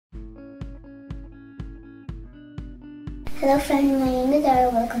Hello friends, my name is Dara.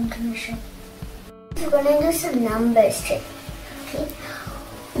 Welcome to my show. We're gonna do some numbers trick. Okay.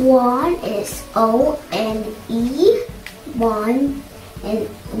 1 is O-N-E, 1 and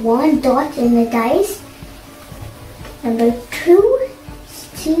 1 dot in the dice. Number 2 is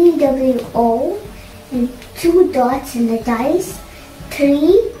T-W-O and 2 dots in the dice.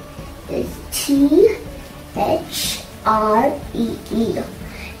 3 is T-H-R-E-E.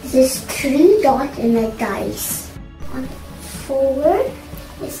 This is 3 dots in the dice. 4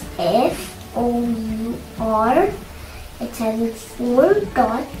 is F-O-U-R. It's having 4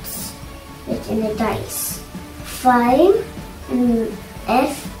 dots in the dice. 5 and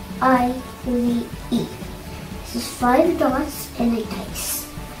F-I-V-E. This is 5 dots in the dice.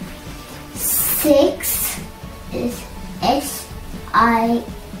 6 is S-I-X.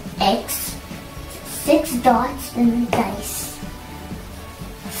 6 dots in the dice.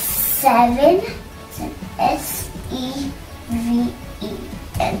 7 is an S-E-V-E-N.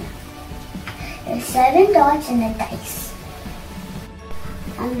 There's 7 dots in the dice.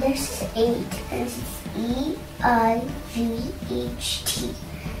 This is 8, and this is E-I-G-H-T.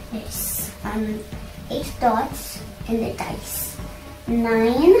 There's 8 dots in the dice.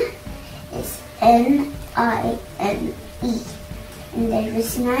 9 is N-I-N-E. And there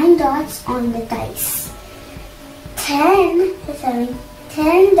is 9 dots on the dice. 10 is having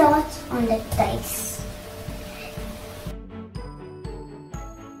 10 dots on the dice.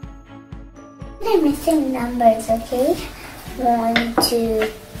 I'm missing numbers, okay? 1, 2,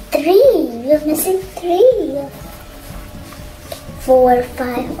 3. We're missing 3. 4,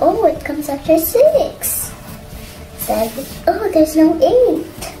 5. Oh, it comes after 6. 7. Oh, there's no 8.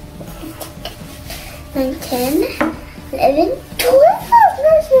 9, 10, 11, 12.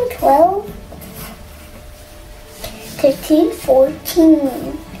 There's no 12. 13,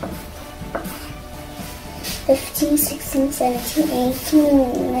 14. 15, 16, 17,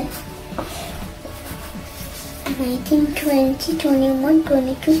 18. 19, 20, 21,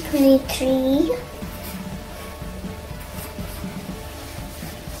 22, 23,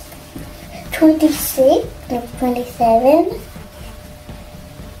 26, 27,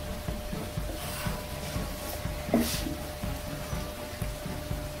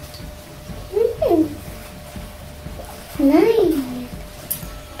 9,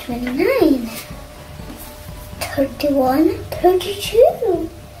 29, 31, 32.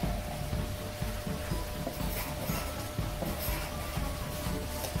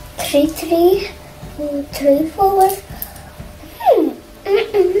 3, 3, 3, 4.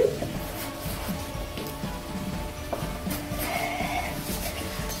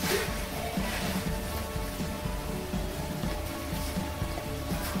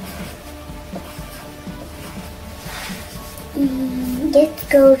 Let's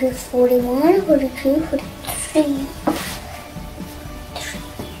go to 41, 42, 43.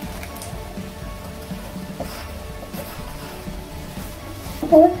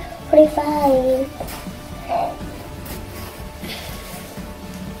 45,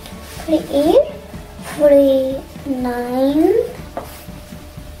 48, 49,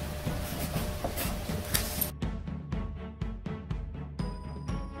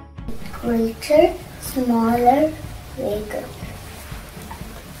 greater, smaller, bigger.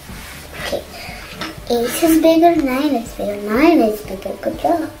 Okay, 8 is bigger, 9 is bigger, 9 is bigger, good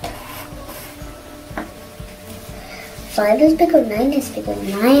job. 5 is bigger, 9 is bigger,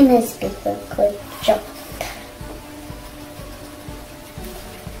 9 is bigger, good job.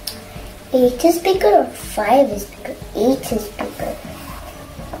 8 is bigger or 5 is bigger? 8 is bigger.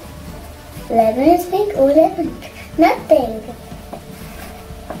 11 is big or 11? Nothing.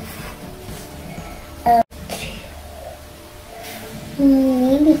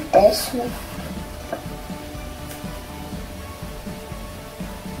 Maybe this one.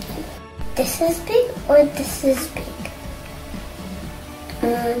 This is big or this is big?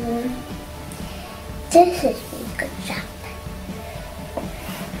 This is big, good job.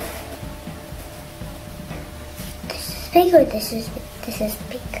 This is big or this is big? This is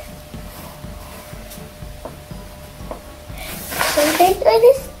big. This is big or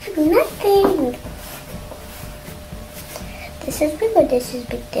this is big? Nothing. This is big or this is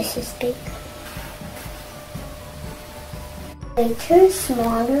big? This is big. Greater,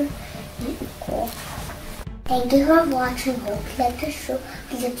 smaller, equal. Thank you for watching. Hope you like the show.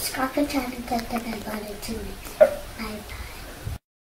 Please subscribe to the channel and click the bell button to